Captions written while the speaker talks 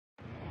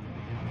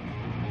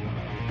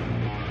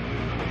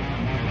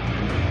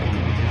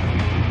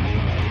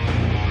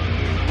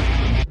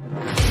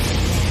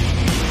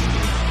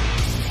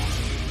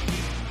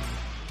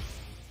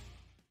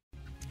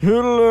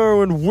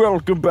Hello and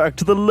welcome back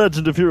to the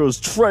Legend of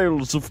Heroes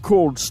Trails of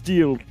Cold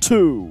Steel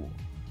 2.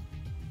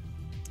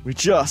 We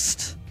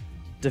just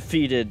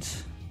defeated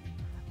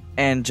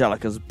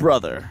Angelica's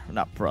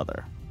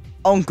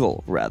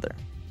uncle rather.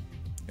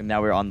 And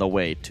now we're on the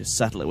way to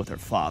settle it with her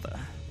father.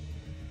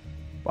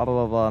 Blah blah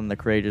blah blah, and the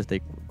courageous,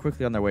 they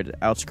quickly on their way to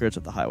the outskirts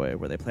of the highway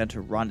where they plan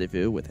to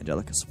rendezvous with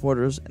Angelica's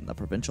supporters in the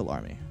provincial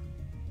army.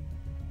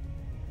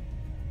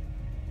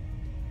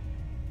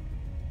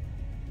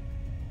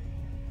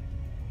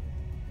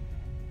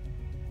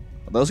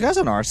 Are those guys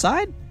on our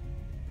side?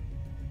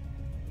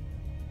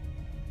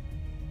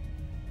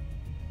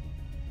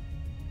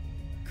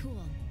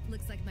 Cool.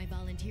 Looks like my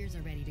volunteers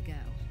are ready to go.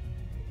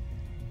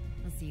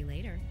 I'll see you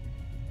later.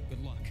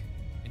 Good luck,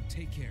 and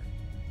take care.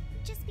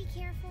 Just be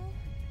careful,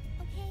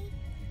 okay?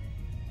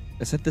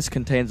 I said this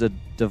contains a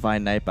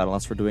divine night battle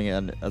unless we're doing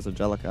it as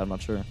Angelica, I'm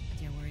not sure.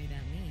 Don't worry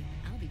about me.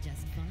 I'll be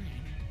just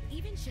fine.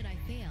 Even should I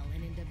fail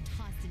and end up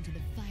tossed into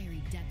the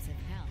fiery depths of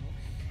hell,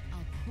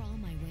 I'll crawl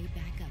my way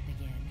back up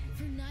again.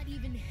 For not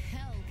even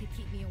hell could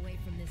keep me away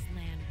from this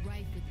land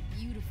rife with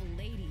beautiful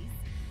ladies.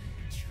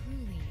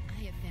 Truly,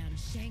 I have found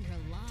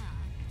Shangri-La.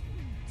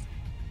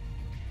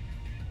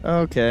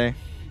 Okay.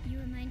 You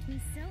remind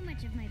me so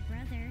much of my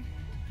brother.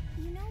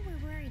 You know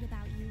we're worried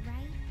about you,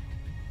 right?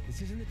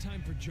 This isn't the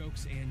time for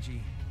jokes,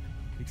 Angie.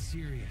 It's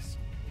serious.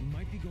 You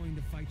might be going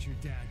to fight your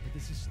dad, but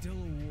this is still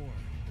a war.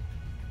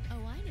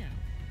 Oh, I know.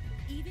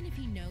 Even if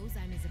he knows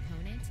I'm his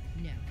opponent,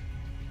 no.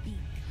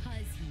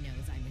 Because he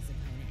knows I'm his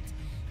opponent,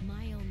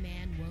 my own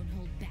man won't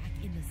hold back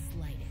in the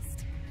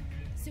slightest.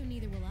 So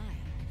neither will I.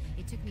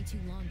 It took me too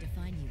long to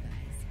find you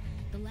guys.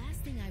 The last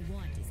thing I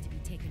want is to be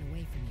taken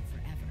away from you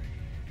forever.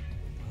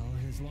 Well,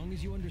 as long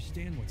as you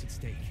understand what's at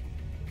stake.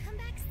 Come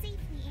back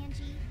safely,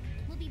 Angie.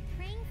 We'll be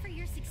praying for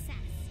your success.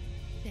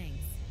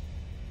 Thanks.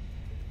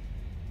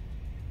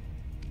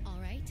 All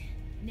right,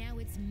 now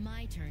it's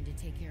my turn to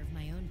take care of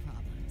my own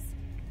problems.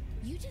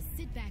 You just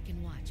sit back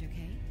and watch,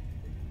 okay?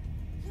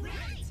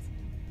 Right!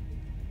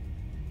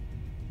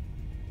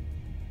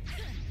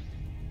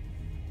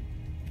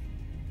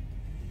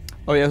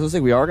 Oh yeah, I was gonna say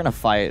we are gonna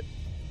fight.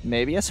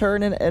 Maybe it's her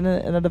in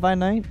a divine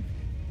night.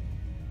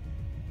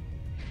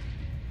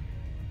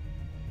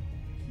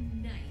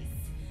 Nice.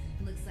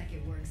 Looks like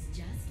it works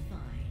just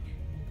fine.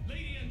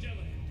 Lady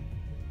Angelica!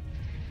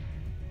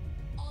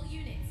 All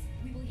units,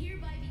 we will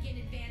hereby begin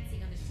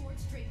advancing on the short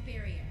straight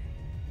barrier.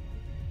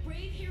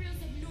 Brave heroes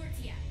of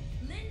Nortia,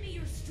 lend me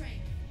your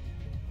strength.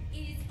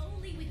 It is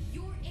only with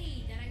your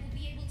aid that I will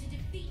be able to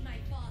defeat my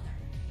father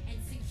and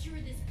secure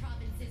this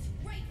province's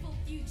rightful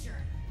future.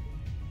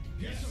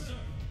 Yes, sir!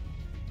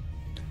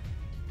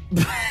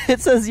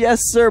 It says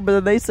yes sir, but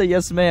then they say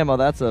yes ma'am. Oh,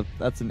 that's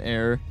an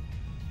error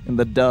in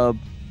the dub.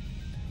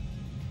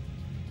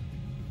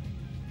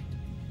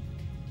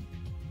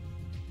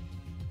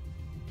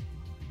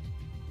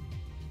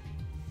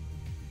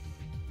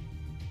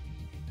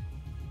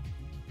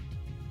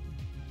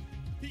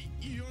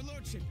 Your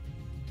lordship!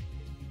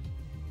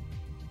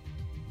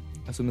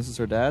 I assume this is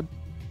her dad?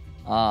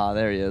 Ah,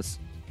 there he is.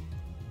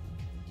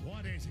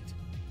 What is it?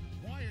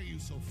 Why are you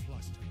so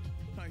flustered?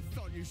 I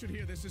thought you should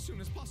hear this as soon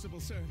as possible,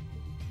 sir.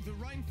 The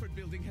Reinford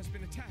building has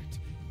been attacked.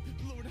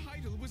 Lord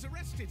Heidel was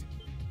arrested.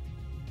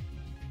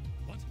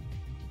 What?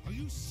 Are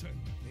you certain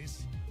of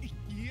this?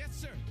 Yes,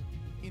 sir.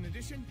 In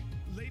addition,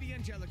 Lady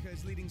Angelica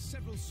is leading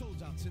several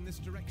soldiers in this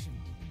direction.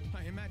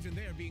 I imagine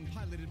they are being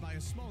piloted by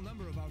a small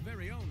number of our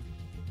very own.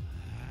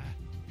 Ah,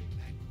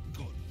 that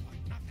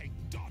good-for-nothing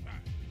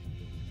daughter.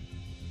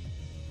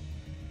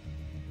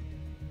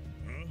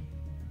 Huh?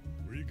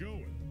 Where you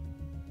going?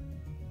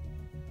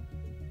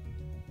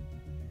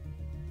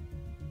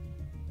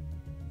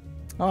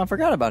 Oh, I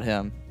forgot about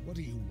him. What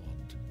do you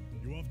want?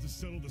 You off to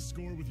settle the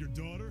score with your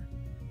daughter?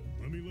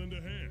 Let me lend a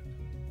hand.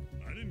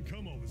 I didn't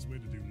come all this way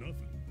to do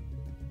nothing.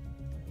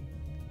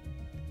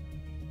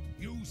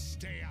 You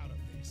stay out of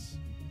this.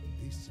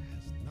 This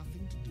has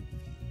nothing to do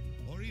with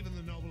you, or even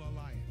the Noble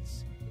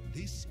Alliance.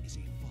 This is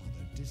a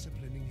father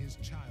disciplining his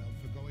child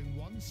for going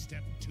one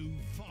step too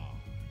far.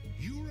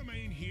 You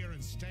remain here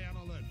and stay on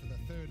alert for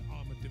the 3rd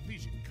Armored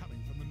Division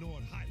coming from the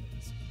Nord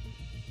Highlands.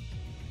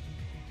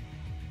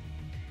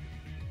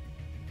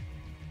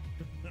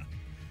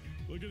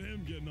 Look at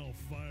him getting all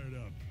fired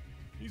up.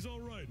 He's all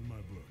right in my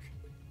book.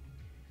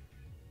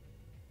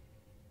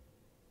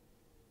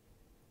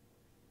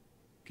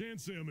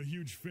 Can't say I'm a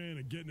huge fan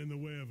of getting in the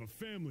way of a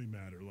family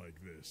matter like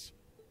this,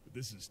 but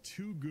this is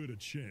too good a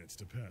chance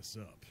to pass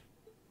up.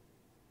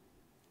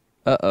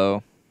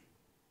 Uh-oh.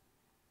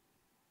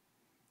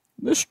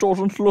 This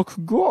doesn't look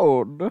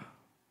good.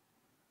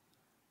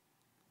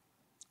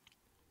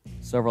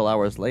 Several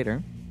hours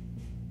later.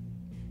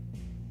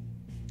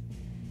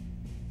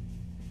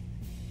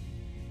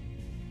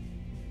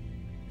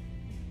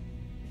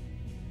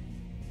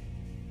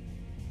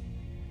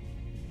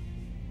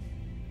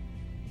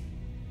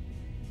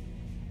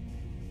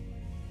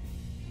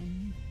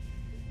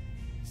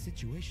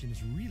 Situation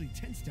is really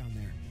tense down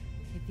there.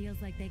 It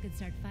feels like they could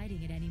start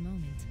fighting at any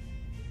moment.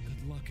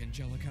 Good luck,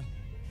 Angelica.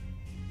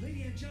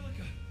 Lady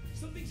Angelica!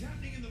 Something's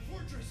happening in the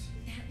fortress.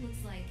 That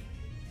looks like...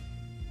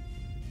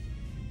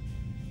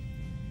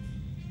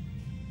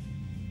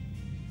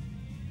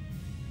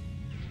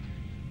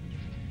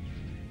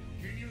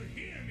 Can you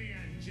hear me,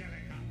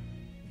 Angelica?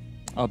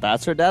 Oh,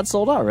 that's her dad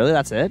sold out? Really?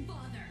 That's it? Father!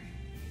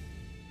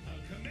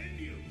 I'll commend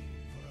you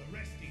for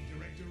arresting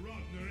Director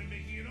Rogner and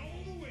making it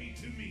all the way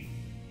to me.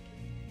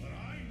 But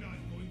I'm not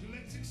going to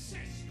let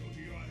success go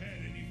to your head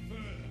any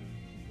further.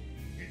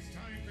 It's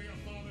time for your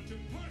father to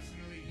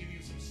personally give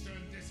you some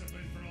stern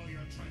discipline for all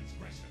your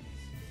transgressions.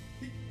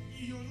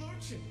 Your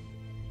lordship.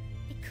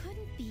 It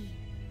couldn't be.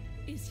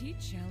 Is he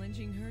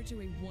challenging her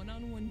to a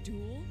one-on-one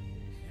duel?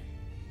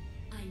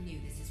 I knew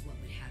this is what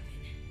would happen.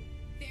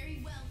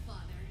 Very well,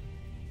 Father.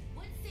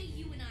 What say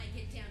you and I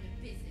get down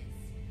to business?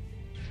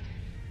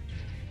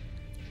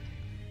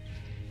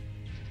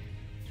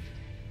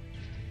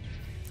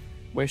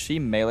 Wait, is she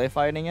melee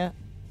fighting it?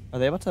 Are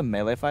they about to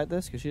melee fight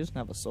this? Because she doesn't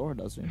have a sword,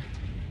 does she?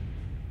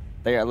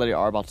 They literally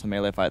are about to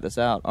melee fight this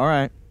out.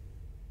 Alright.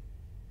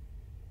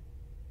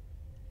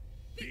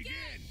 Begin!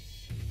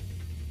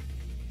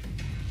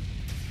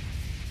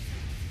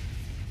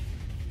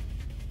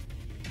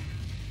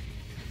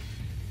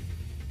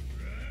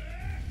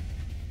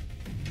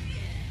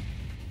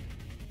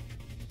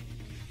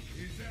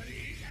 Is that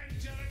it,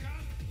 Angelica?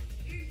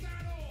 Is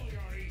that all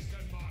your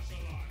Eastern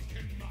martial arts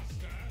can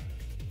muster?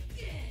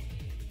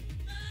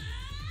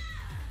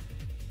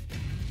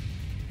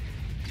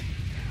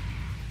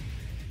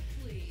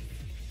 Please,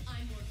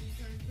 I'm more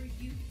concerned for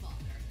you,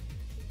 Father.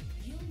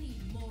 You'll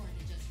need more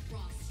than just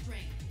raw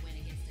strength to win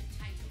against a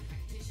Taito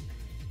practitioner.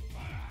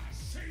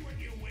 Say what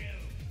you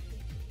will.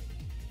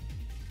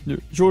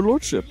 Your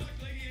lordship. Good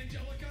luck, Lady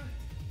Angelica.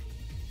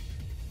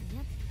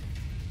 Yep.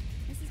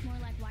 This is more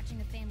like watching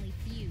a family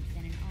feud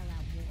than an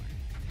all-out war.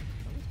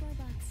 But with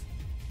robots.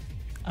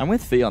 I'm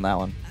with Fee on that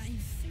one. I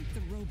think the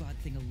robot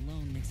thing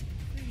alone makes it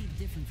pretty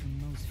different from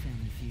most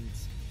family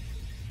feuds.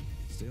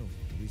 Still,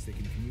 at least they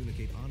can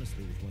communicate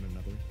honestly with one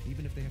another,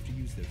 even if they have to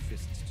use their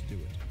fists to do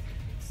it.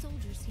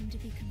 Soldiers seem to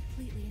be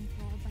completely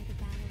enthralled by the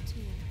battle,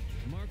 too.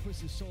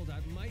 Marquis's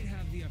soldat might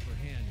have the upper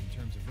hand in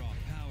terms of raw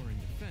power and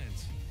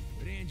defense,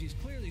 but Angie's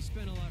clearly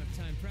spent a lot of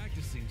time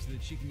practicing so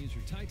that she can use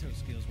her Taito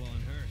skills while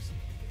on hers.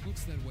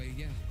 Looks that way,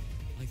 yeah.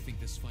 I think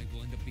this fight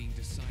will end up being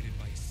decided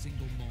by a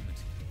single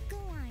moment. Go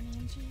on,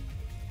 Angie.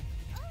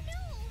 Oh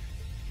no!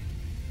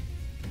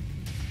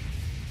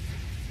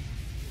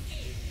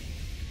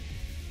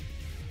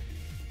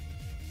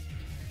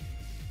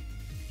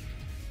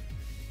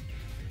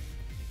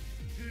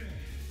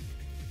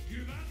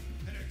 Give up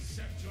and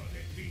accept your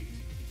defeat.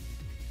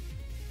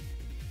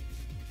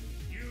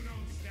 You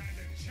don't stand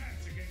a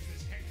chance against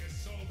this Hector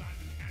Soldat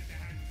in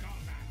hand-to-hand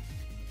combat.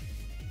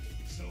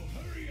 So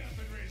hurry up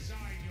and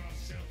resign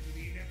yourself to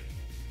the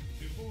inevitable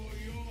before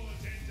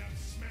yours ends up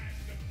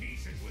smashed to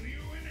pieces with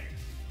you in it.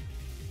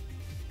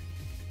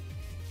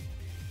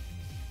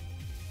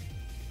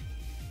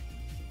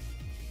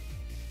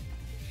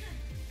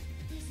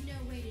 There's no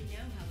way to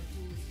know how a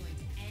duel is going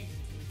to end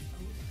until it's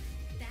over.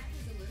 That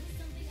was a little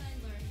something I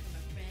learned from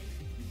a friend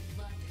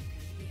who loved a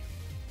good game.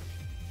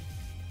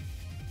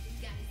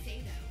 Gotta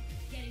say though,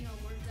 getting all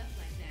worked up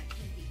like that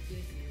can be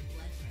good for your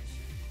blood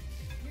pressure.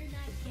 You're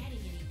not getting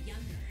any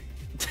younger.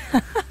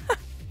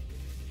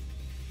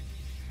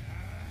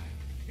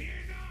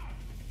 Enough!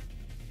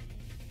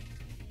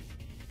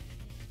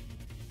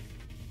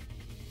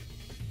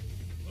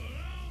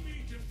 Allow me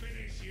to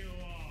finish you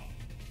off.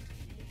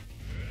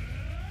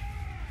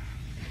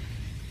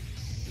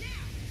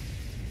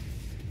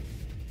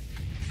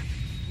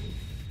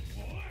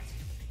 What?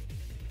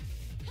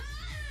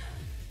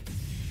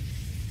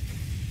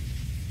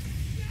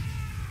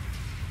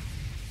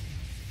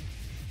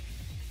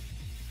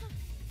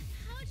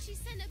 How'd she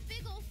send a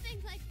big old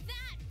thing like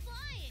that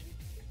flying?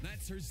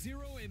 That's her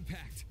zero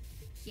impact.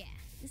 Yeah,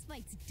 this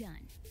fight's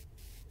done.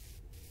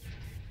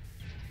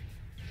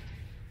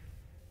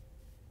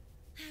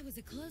 That was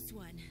a close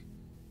one,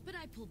 but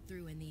I pulled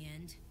through in the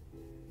end.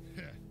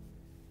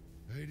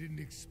 I didn't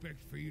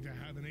expect for you to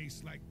have an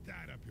ace like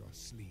that up your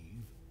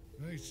sleeve.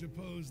 I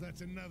suppose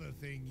that's another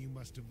thing you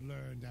must have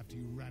learned after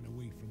you ran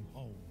away from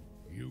home.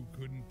 You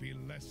couldn't be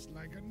less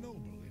like a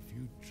noble if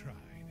you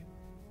tried.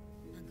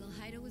 Uncle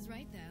Haida was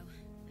right, though.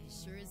 I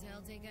sure as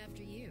hell take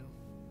after you.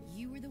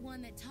 You were the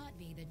one that taught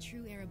me that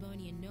true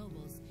Erebonian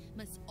nobles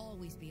must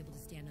always be able to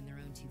stand on their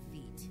own 2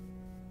 feet.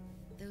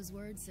 Those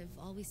words have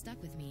always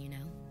stuck with me, you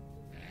know.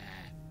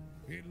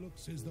 It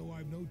looks as though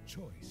I've no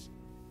choice.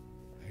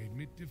 I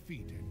admit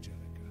defeat,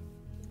 Angelica.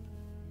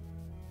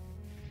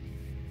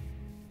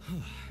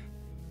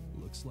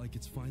 Looks like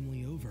it's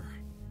finally over.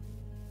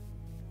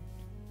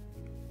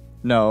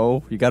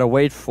 No, you gotta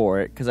wait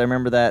for it, because I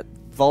remember that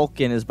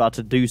Vulcan is about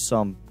to do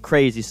some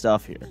crazy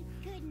stuff here.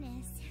 Thank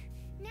goodness.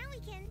 Now we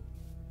can...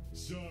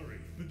 Sorry,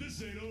 but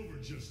this ain't over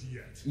just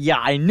yet. Yeah,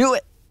 I knew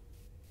it!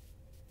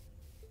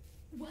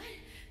 What?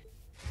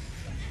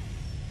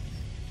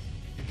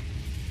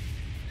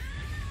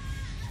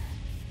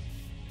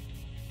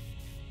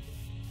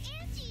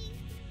 Angie!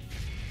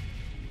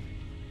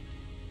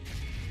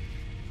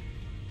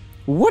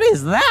 What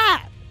is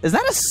that? Is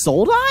that a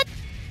soldat?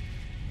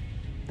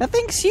 That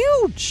thing's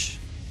huge.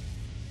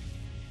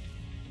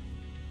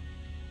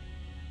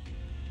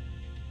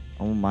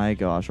 Oh my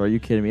gosh, are you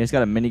kidding me? It's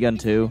got a minigun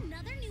too.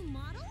 Another new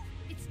model?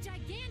 It's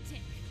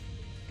gigantic.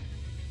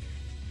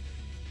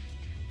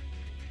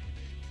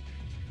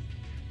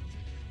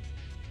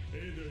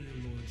 Hey there,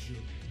 your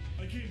lordship.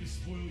 I came to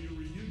spoil your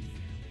reunion.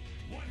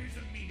 What is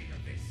the meaning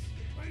of this?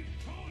 I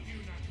told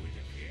you not to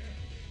interfere.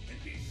 And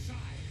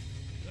besides,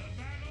 the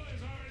battle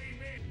has already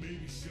been.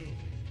 Maybe so,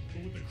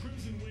 but with the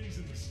crimson wings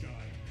in the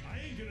sky,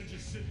 I ain't gonna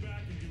just sit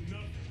back and do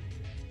nothing.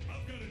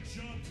 I've got a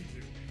job to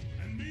do,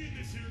 and me and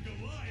this here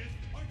Goliath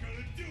are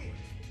gonna do it.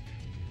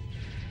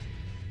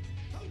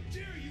 How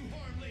dare you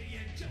harm Lady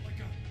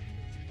Angelica?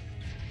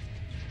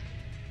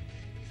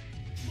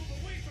 Move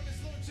away from his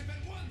lordship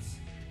at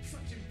once!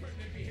 Such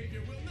impertinent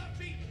behavior will not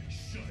be...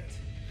 Shut it.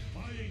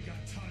 I ain't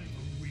got time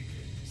for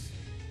weaklings.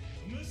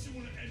 Unless you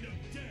want to end up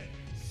dead,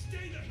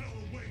 stay the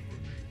hell away from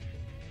me.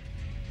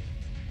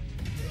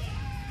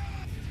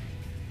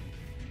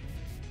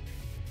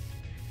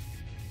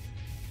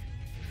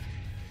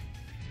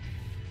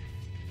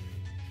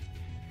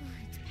 Oh,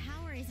 its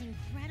power is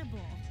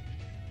incredible.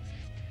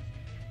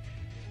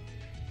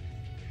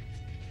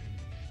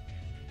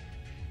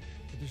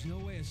 But there's no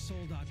way a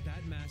soldat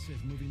that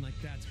massive moving like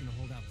that's gonna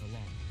hold out for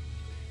long.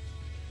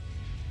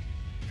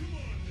 Come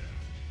on now.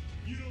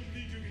 You don't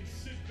think you can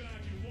sit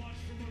back and watch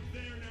from up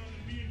there now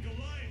that me and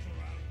Goliath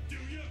are out, do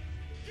you?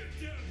 Get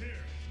down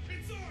here.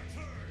 It's our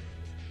turn.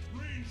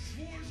 Rean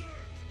Schwarzer.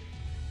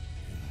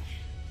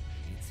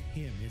 It's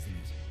him, isn't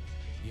it?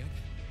 Yep,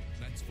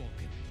 that's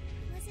Vulcan.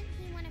 Wasn't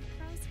he one of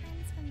Crow's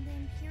friends from the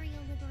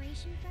Imperial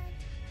Liberation Front?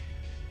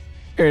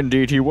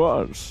 Indeed he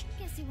was.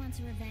 Guess he wants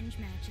a revenge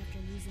match after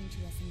losing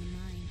to us in the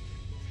mine.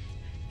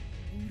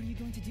 What are you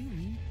going to do,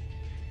 Rean?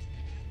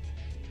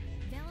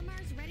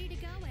 Valimar's ready to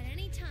go at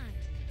any time.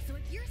 So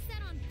if you're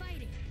set on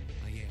fighting,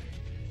 I am.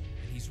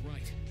 And he's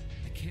right.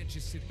 I can't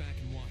just sit back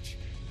and watch.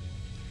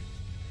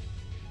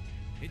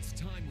 It's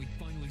time we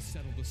finally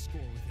settle the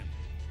score with him.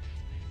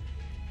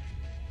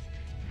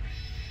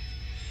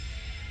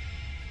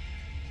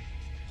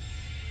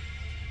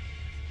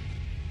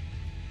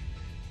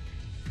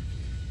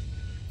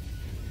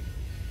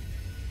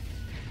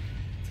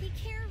 take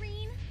care,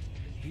 Rean.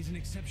 He's an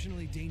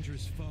exceptionally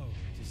dangerous foe,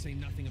 to say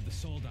nothing of the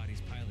soldat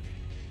he's piloting.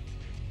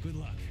 Good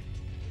luck.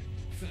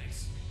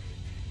 Thanks.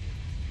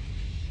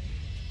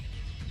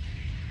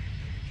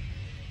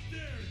 There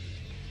you go.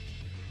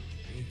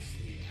 It's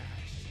the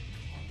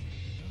ash-colored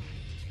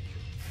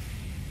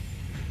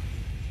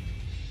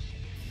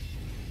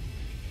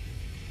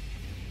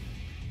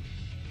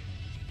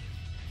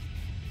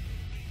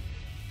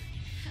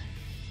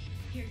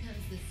Here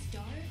comes the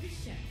star of the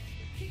show.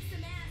 Kick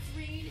some ass,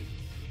 Rean.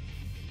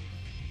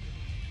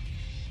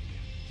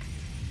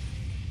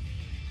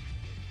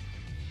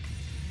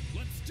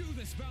 Let's do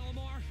this,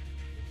 Valimar!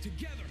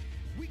 Together,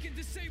 we can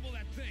disable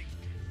that thing!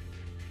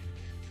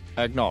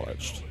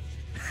 Acknowledged.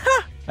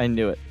 Ha! I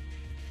knew it.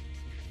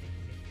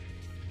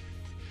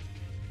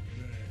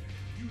 Man,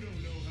 you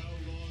don't know how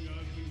long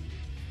I've been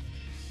waiting.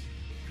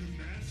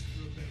 Couldn't ask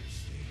for a better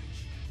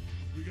stage.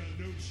 We got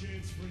no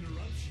chance for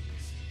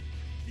interruptions.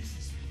 This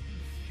is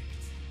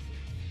perfect.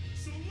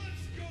 So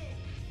let's go!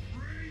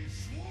 Rean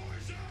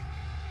Schwarzer!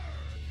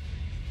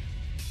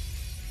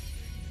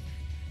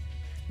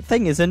 The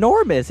thing is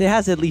enormous. It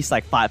has at least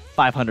like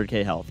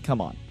 500k health.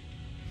 Come on.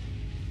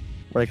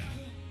 We're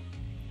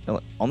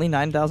like, only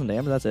 9,000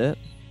 damage. That's it.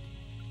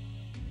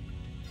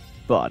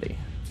 Body.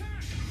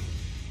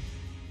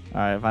 All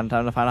right,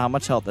 time to find out how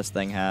much health this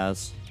thing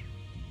has.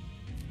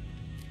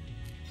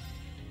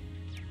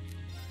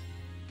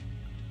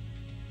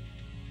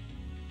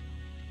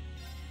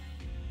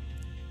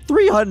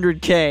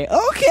 $300k.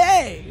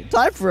 Okay,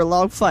 time for a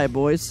long fight,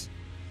 boys.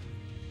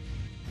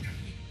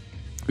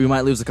 We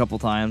might lose a couple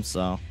times,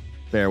 so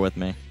bear with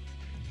me.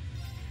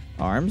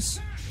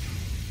 Arms.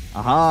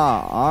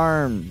 Aha,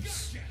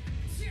 arms.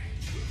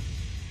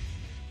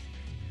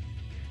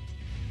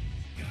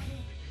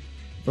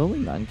 Only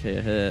 9k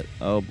a hit.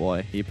 Oh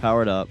boy, he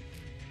powered up.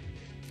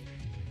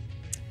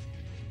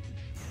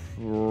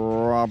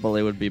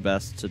 Probably would be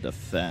best to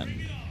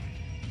defend.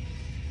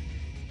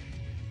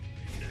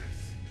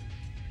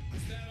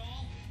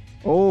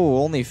 Oh,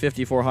 only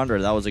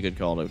 5,400. That was a good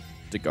call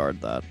to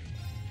guard that.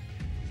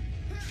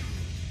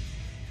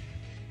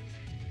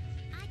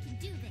 I can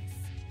do this.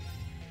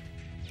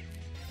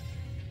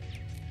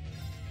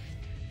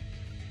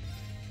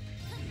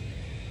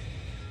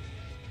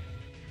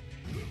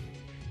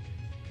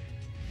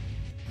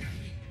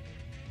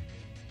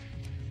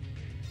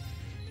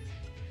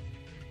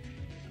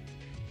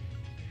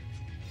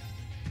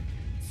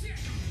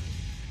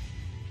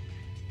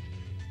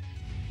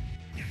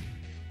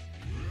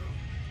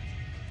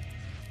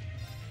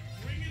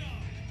 Bring it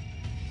on!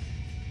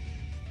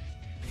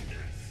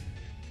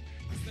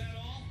 Is that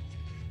all?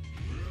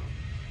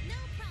 No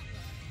problem.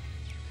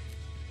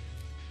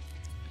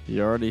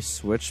 You already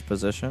switched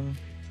position?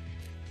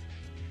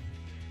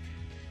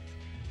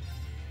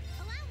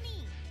 Allow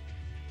me.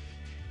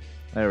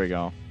 There we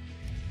go.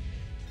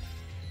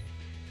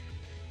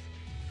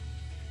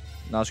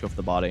 Now let's go for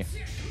the body.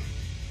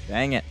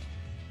 Dang it.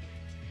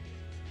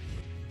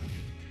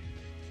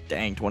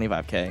 Dang,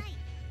 25k.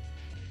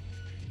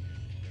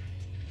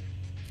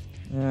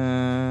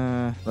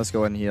 Let's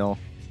go ahead and heal.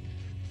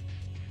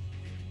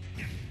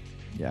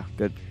 Yeah,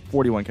 good.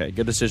 41k.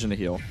 Good decision to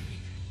heal.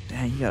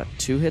 Dang, you got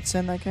 2 hits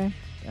in that game?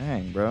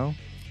 Dang, bro.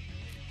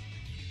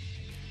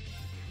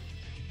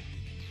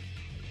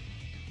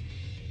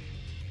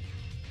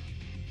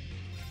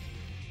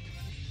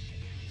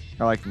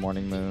 I like the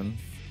morning moon.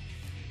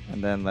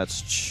 And then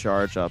let's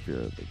charge up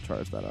your...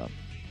 Charge that up.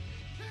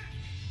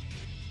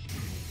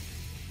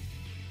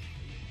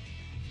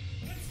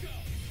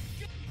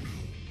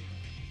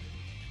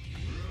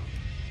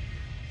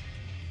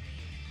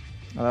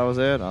 Oh, that was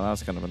it? Oh, that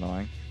was kind of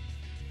annoying.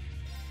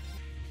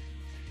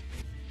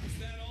 Is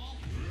that all?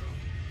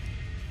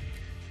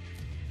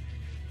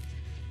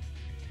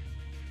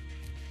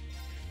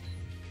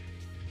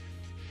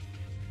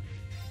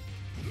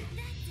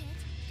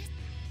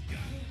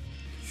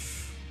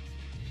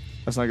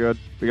 That's not good.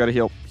 We gotta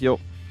heal. Heal.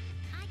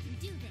 I can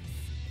do this.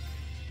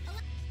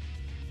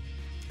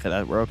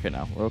 Okay, we're okay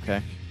now. We're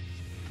okay.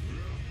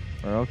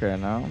 We're okay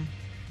now.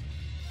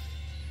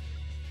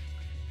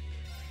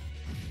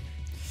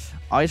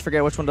 I always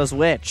forget which one does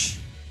which.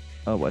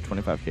 Oh, what?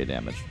 25k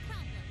damage.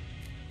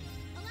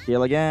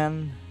 Heal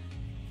again.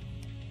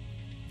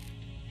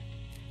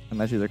 And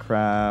let's do the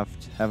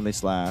craft. Heavenly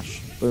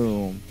Slash.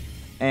 Boom.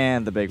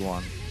 And the big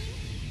one.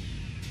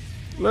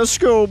 Let's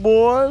go,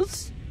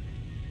 boys.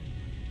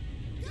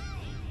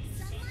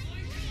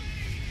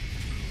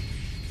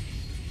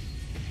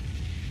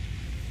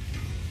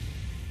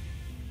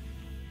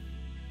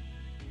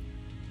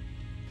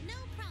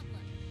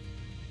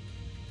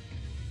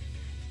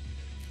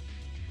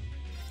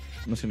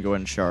 I'm just gonna go ahead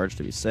and charge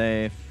to be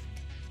safe.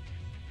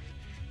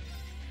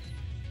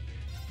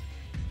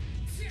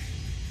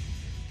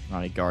 Oh,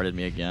 he guarded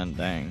me again.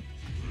 Dang.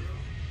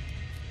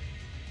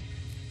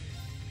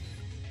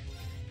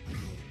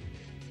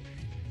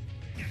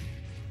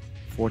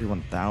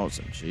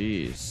 $41,000.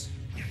 Jeez.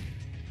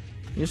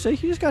 You say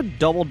he just got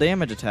double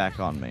damage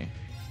attack on me.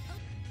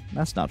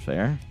 That's not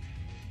fair.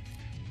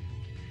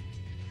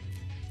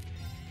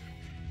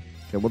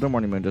 Okay, we'll do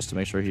Morning Moon just to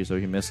make sure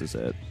he misses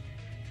it.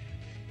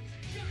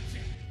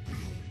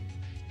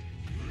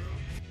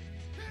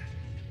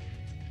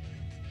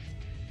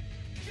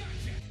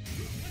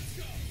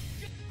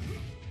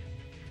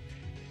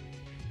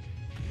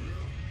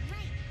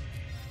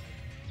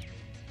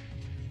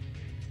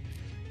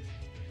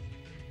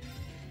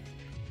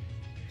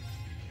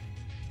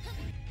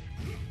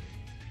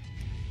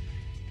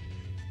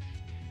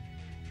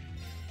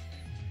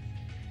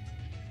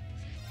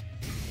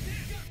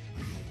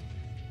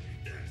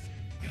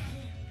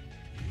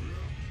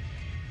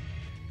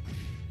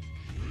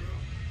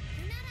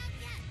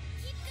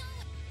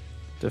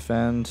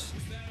 Defend.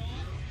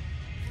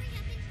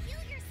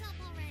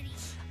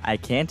 I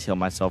can't heal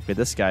myself because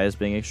this guy is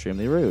being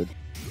extremely rude.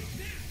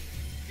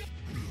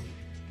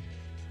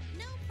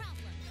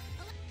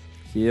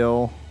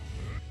 Heal.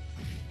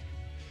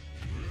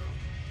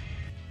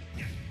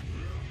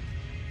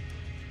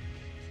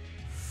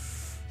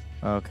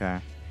 Okay.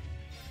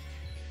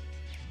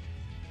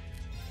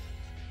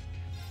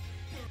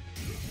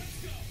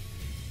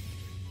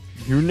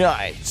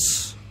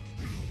 Unite.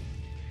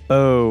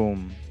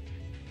 Boom.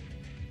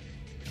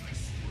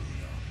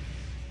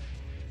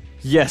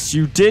 Yes,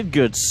 you did,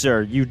 good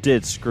sir. You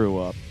did screw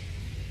up.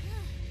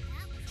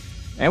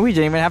 And we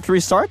didn't even have to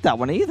restart that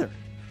one either.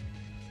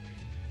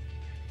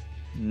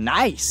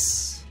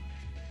 Nice.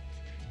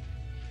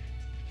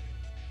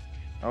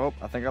 Oh,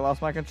 I think I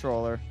lost my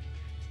controller.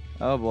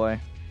 Oh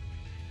boy.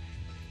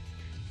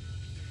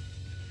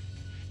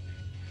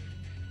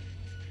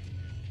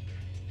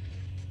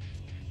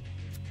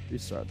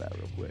 Restart that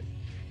real quick.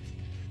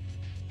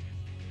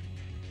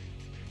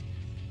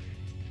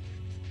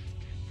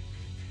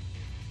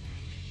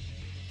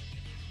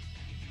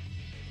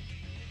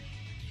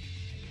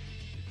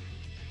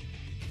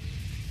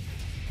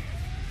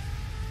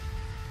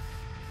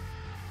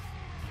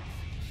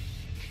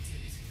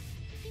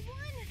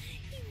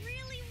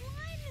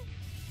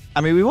 I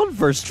mean, we won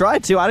first try,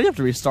 too. I didn't have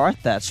to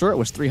restart that. Sure, it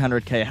was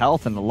 300k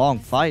health and a long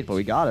fight, but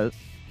we got it.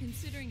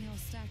 Considering how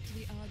stacked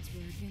the odds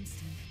were against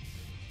him.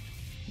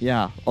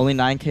 Yeah, only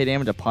 9k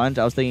damage a punch.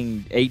 I was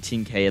thinking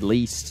 18k at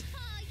least. Oh,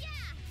 yeah,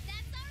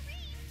 that's our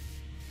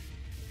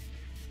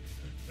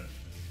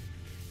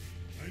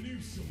Rean. I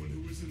knew someone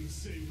who was in the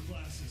same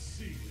class as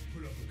C would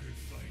put up a good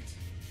fight.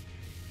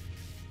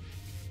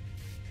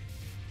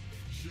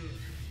 Sure,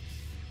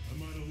 I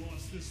might have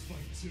lost this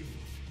fight, too.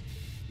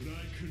 But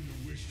I couldn't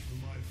have wished for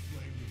my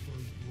flame to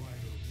burn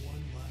brighter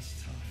one last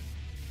time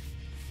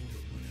before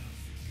it went out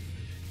for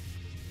good.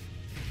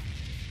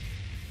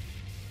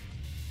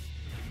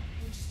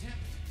 What just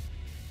happened?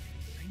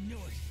 I knew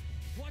it.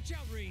 Watch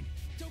out, Rean.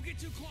 Don't get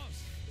too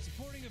close.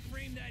 Supporting a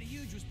frame that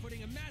huge was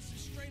putting a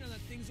massive strain on that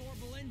thing's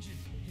orbital engine.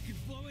 It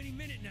could blow any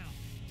minute now.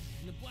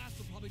 And the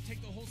blast will probably take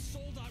the whole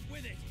soul dot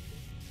with it.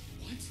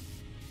 What?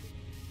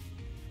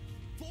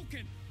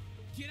 Vulcan!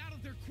 Get out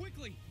of there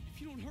quickly!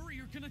 If you don't hurry,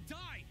 you're gonna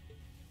die!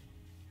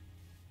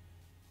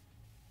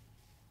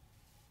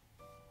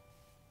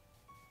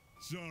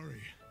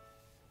 Sorry,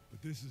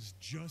 but this is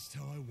just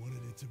how I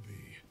wanted it to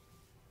be.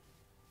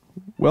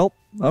 Well,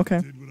 okay.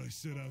 I did what I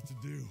set out to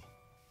do.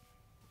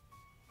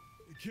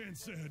 I can't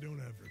say I don't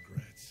have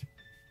regrets,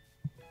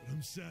 but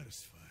I'm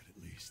satisfied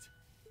at least.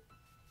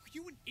 Are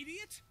you an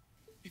idiot?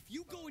 If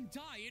you go and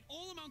die, it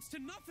all amounts to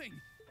nothing!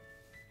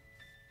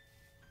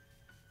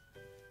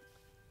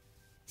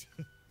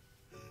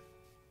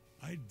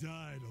 I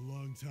died a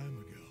long time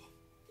ago.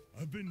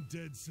 I've been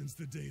dead since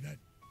the day that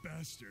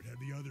bastard had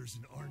the others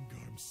in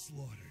Arngarm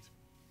slaughtered.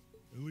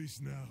 At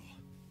least now,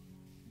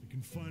 I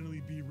can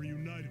finally be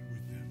reunited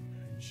with them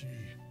and she.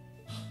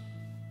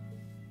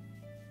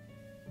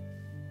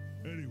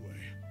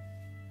 Anyway,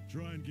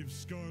 try and give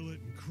Scarlet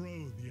and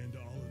Crow the end to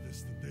all of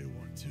this that they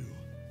want too.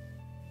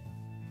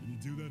 Can you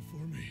do that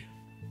for me?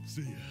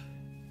 See ya.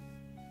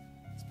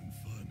 It's been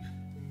fun.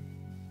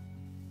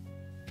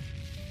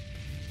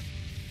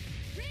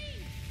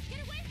 Rean!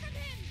 Get away from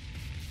him!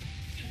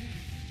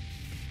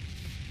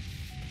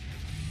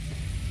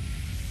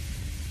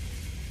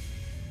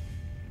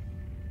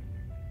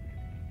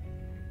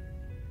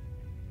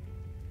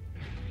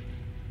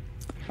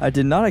 I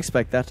did not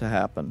expect that to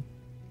happen.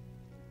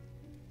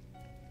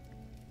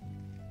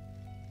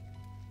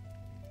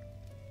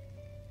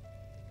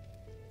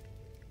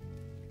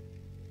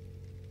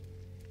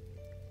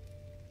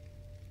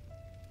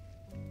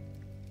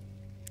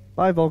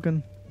 Bye,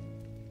 Vulcan.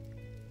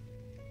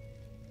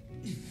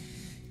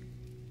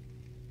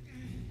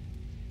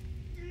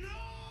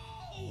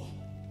 No!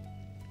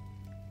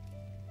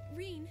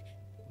 Rean,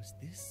 Was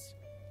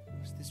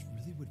this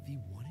really what V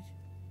wanted?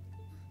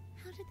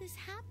 how did this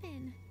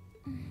happen?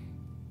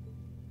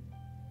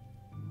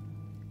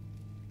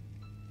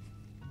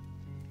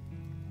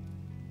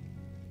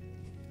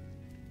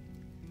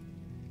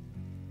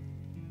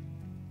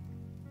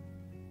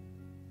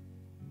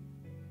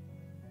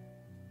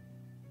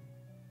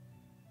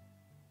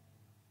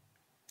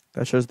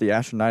 That shows the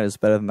Astronaut is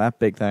better than that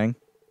big thing.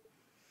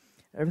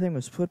 Everything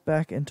was put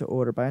back into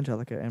order by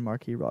Angelica and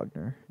Marquis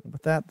Rogner. And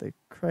with that, the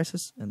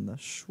crisis in the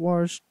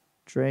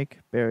Schwarz-Drake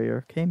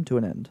barrier came to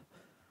an end.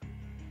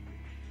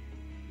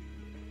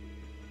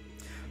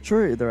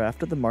 Shortly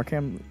thereafter, the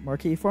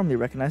Marquis formally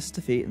recognized his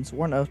defeat and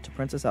swore an oath to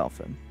Princess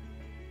Alphen.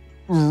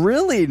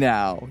 Really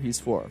now, he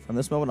swore. From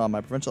this moment on, my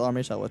provincial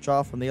army shall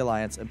withdraw from the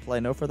alliance and play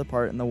no further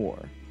part in the war.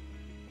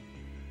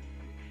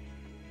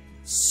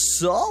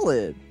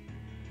 Solid!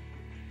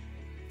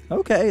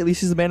 Okay, at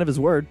least he's a man of his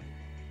word.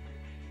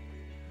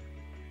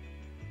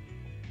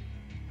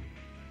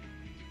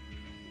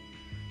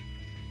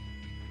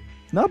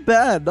 Not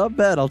bad, not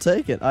bad. I'll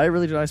take it. I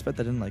really did not expect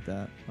that in like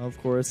that.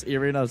 Of course,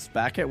 Irina's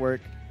back at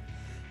work.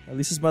 At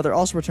least his mother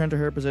also returned to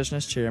her position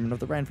as chairman of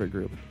the Reinford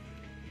group.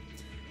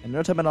 In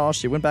no time at all,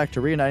 she went back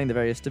to reuniting the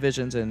various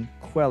divisions and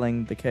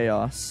quelling the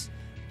chaos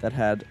that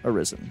had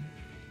arisen.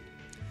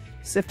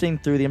 Sifting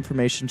through the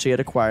information she had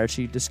acquired,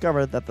 she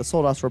discovered that the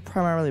soldats were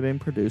primarily being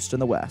produced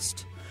in the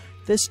West.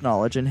 This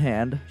knowledge in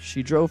hand,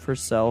 she drove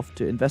herself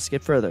to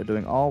investigate further,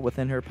 doing all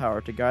within her power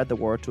to guide the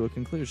war to a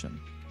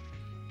conclusion.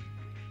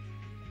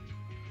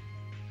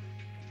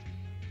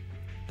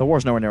 The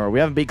war's nowhere near. We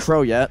haven't beat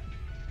Crow yet.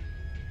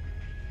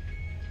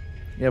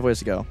 You have ways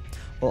to go.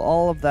 While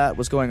all of that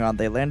was going on,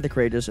 they landed the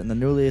Courageous in the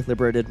newly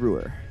liberated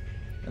Ruhr,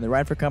 and the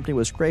Reinford Company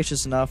was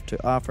gracious enough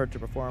to offer to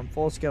perform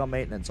full-scale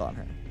maintenance on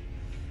her.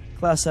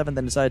 Class 7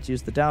 then decided to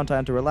use the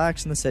downtime to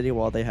relax in the city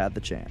while they had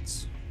the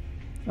chance.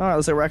 Alright,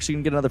 looks like we're actually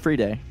going to get another free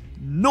day.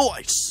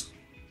 Nice!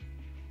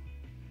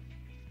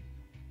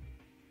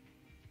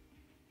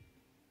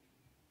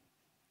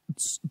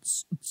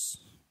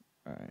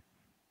 Alright.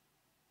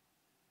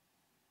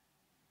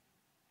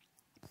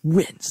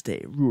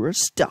 Wednesday, Ruhr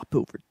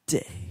stopover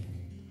day.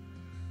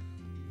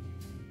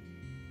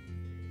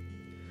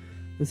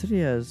 The city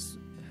has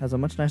a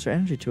much nicer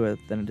energy to it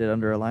than it did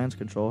under Alliance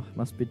control. It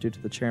must be due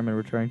to the chairman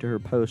returning to her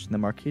post and the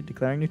Marquis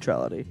declaring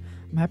neutrality.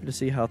 I'm happy to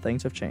see how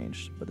things have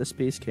changed, but this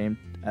peace came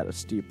at a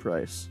steep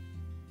price.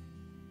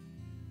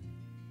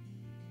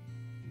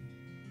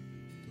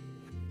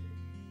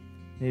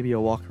 Maybe a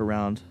walk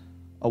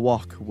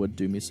would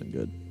do me some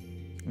good.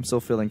 I'm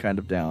still feeling kind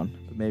of down,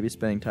 but maybe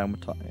spending time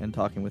and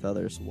talking with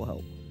others will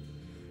help.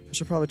 I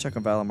should probably check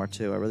on Valimar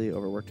too. I really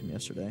overworked him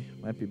yesterday.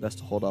 Might be best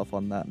to hold off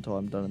on that until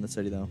I'm done in the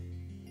city though.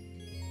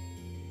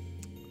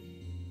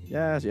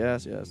 Yes,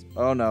 yes, yes.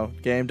 Oh no,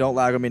 game, don't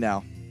lag on me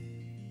now.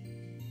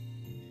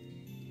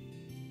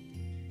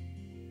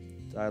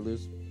 Did I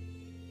lose?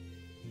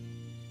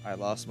 I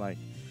lost my... To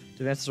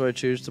advance the story,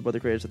 choose to board the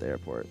Courageous at the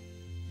airport.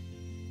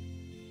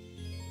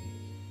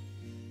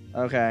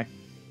 Okay.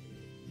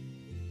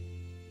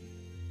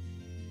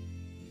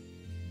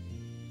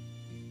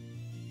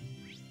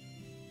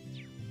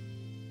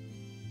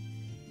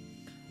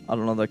 I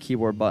don't know the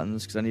keyboard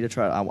buttons because I need to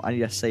try. I need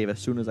to save as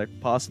soon as I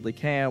possibly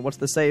can. What's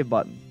the save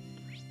button?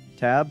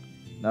 Tab?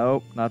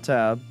 Nope, not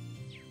tab.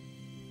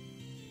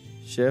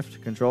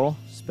 Shift, control,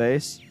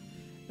 space.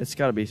 It's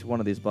got to be one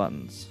of these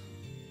buttons.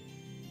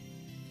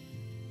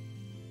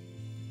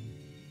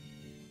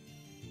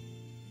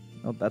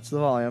 Oh, that's the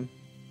volume.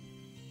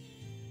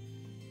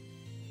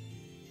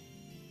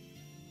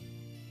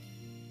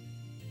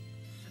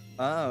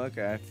 Oh,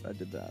 okay. I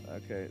did that.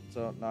 Okay,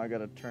 so now I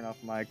gotta turn off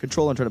my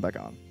controller and turn it back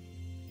on.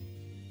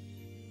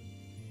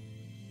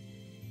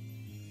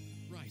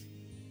 Right.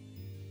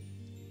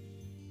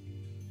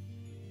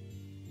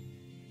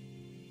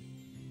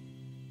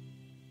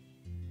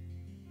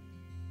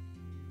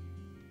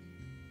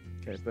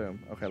 Okay,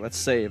 boom. Okay, let's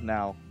save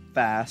now.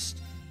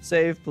 Fast.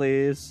 Save,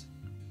 please.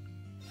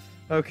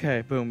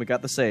 Okay, boom. We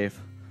got the save.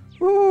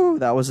 Woo!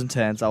 That was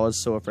intense. I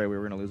was so afraid we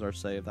were gonna lose our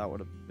save. That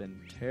would have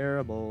been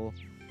terrible.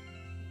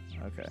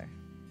 Okay.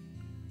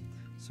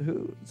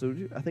 So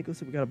I think we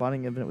got a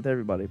bonding event with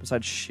everybody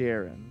besides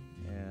Sharon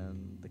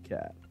and the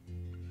cat.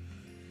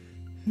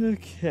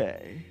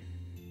 Okay.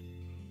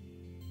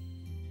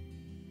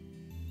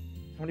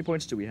 How many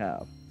points do we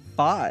have?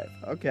 5.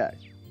 Okay.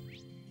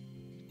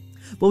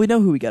 Well, we know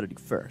who we got to do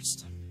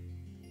first.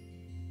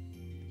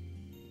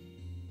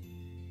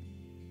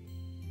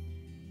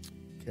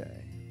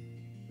 Okay.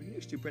 We can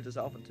use 2 Princess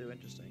Alpha too.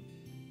 Interesting.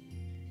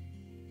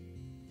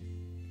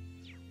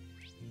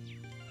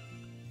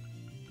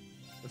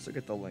 Let's look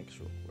at the links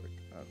real quick.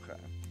 Okay.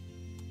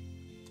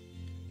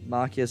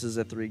 Machias is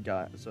a 3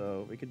 guy,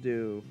 so we could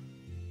do.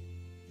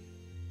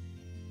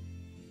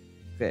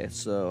 Okay,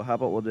 so how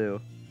about we'll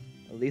do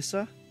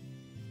Elisa,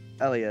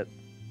 Elliot,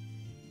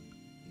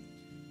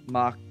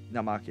 not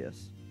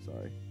Machias,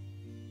 sorry.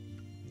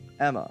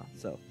 Emma.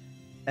 So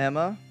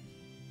Emma,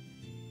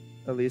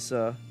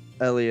 Elisa,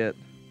 Elliot,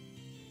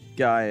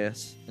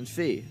 Gaius, and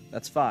Fee.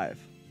 That's 5.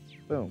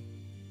 Boom.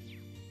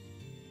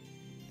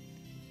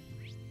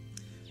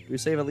 We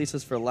save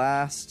Elisa's for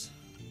last.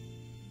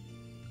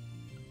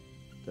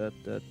 We'll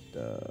go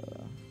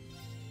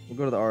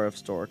to the RF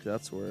store, because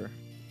that's where.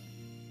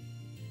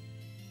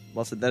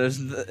 Well, so that is.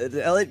 Did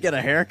Elliot get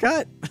a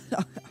haircut?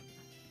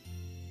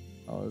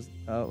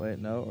 Oh, wait,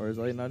 no. Or is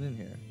Elliot not in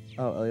here?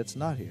 Oh, Elliot's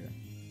not here.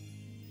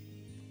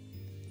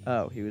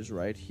 Oh, he was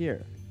right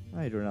here.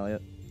 How you doing,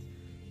 Elliot?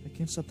 I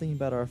can't stop thinking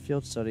about our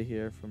field study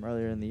here from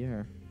earlier in the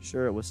year.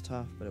 Sure, it was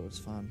tough, but it was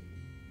fun.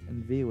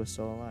 And V was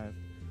still alive.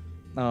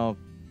 Oh.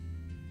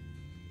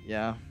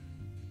 Yeah.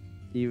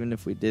 Even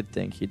if we did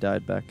think he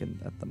died back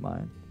at the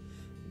mine.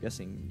 I'm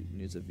guessing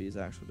news of V's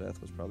actual death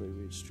was probably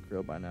reached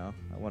Krill by now.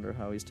 I wonder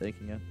how he's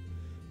taking it.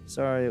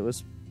 Sorry, it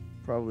was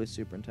probably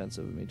super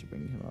intensive of me to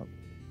bring him up.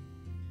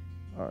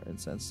 Or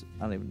insensitive.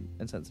 I don't even...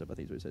 Insensitive, I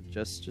think is what he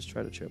said. Just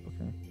try to cheer up,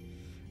 okay?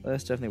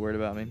 That's definitely worried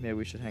about me. Maybe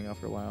we should hang out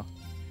for a while.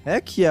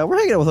 Heck yeah, we're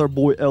hanging out with our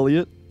boy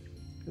Elliot.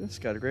 This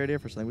got a great idea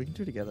for something we can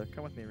do together.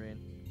 Come with me, Rean.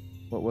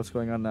 What's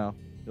going on now?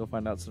 You'll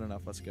find out soon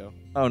enough. Let's go.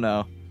 Oh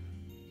no.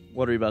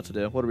 What are we about to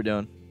do? What are we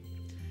doing?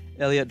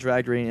 Elliot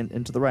dragged Rean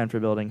into the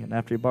Rhineford building, and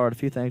after he borrowed a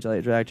few things,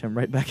 Elliot dragged him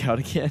right back out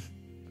again.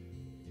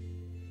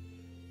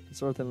 The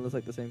sort of thing looks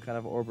like the same kind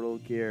of orbital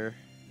gear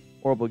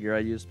I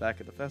used back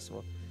at the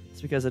festival.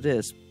 It's because it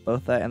is.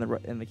 Both that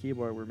and the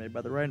keyboard were made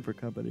by the Rhineford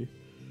company.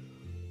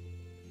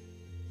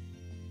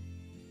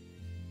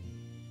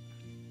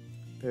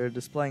 They're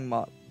display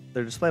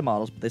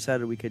models, but they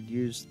said we could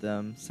use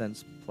them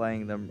since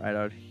playing them right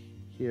out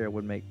here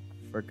would make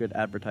for good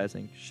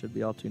advertising. Should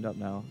be all tuned up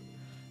now.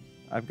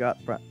 I've got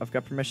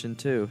permission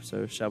too,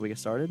 so shall we get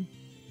started?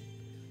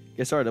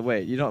 Get started.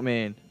 Wait, you don't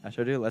mean I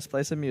shall do? Let's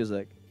play some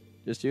music.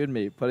 Just you and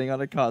me putting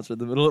on a concert in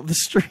the middle of the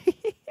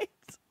street.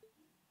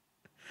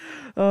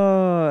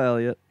 Oh,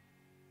 Elliot.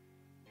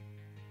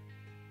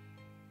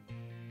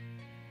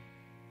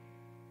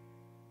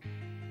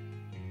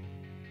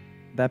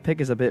 That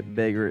pick is a bit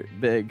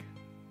big.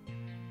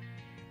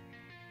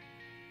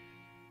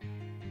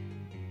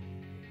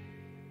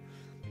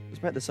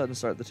 Despite the sudden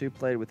start, the two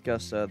played with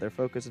gusto, their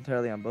focus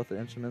entirely on both the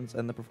instruments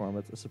and the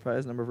performance. A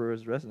surprised number of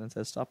Ruhr's residents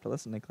has stopped to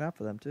listen and clap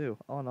for them, too.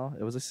 All in all,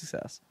 it was a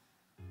success.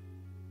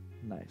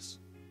 Nice.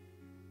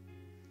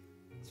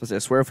 So I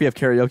swear if we have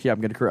karaoke,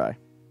 I'm going to cry.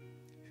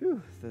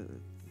 Whew,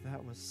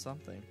 that was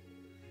something.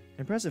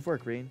 Impressive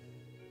work, Rean.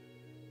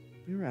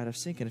 We were out of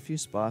sync in a few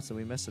spots, and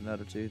we missed a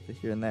note or two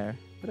here and there.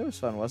 But it was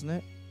fun, wasn't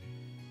it?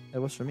 It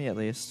was for me, at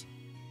least.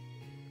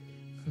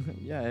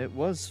 Yeah, it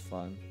was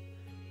fun.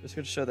 Just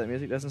good to show that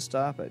music doesn't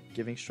stop at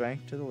giving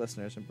strength to the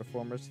listeners and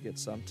performers to get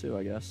some, too,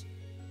 I guess.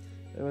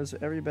 I was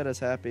every bit as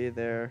happy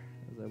there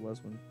as I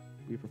was when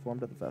we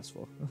performed at the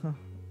festival.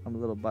 I'm a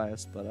little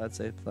biased, but I'd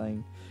say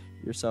playing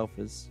yourself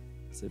is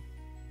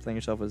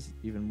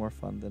even more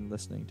fun than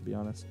listening, to be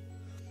honest.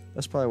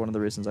 That's probably one of the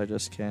reasons I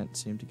just can't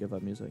seem to give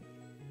up music.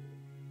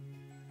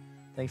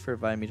 Thanks for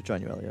inviting me to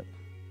join you, Elliot.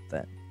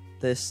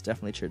 This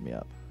definitely cheered me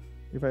up.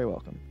 You're very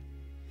welcome.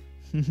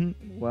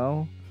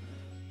 Well,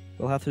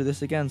 we'll have to do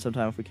this again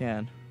sometime if we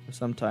can. Or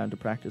some time to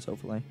practice,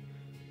 hopefully.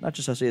 Not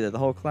just us either, the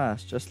whole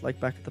class, just like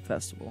back at the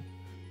festival.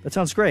 That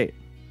sounds great.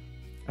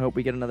 I hope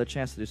we get another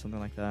chance to do something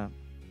like that.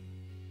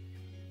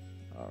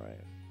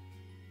 Alright.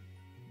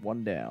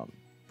 1 down.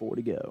 4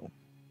 to go.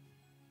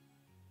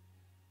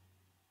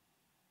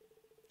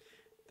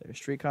 Their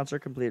street concert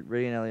complete,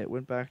 Ray and Elliot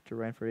went back to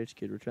Rhineford HQ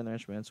to return their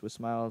instruments with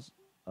smiles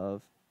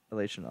of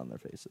elation on their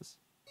faces.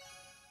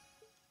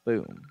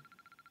 Boom.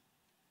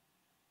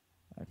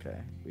 Okay,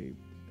 we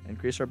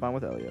increase our bond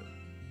with Elliot.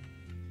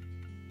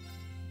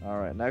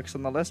 Alright, next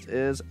on the list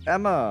is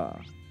Emma.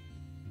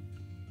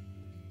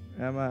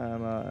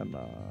 Emma.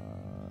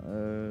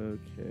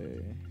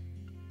 Okay.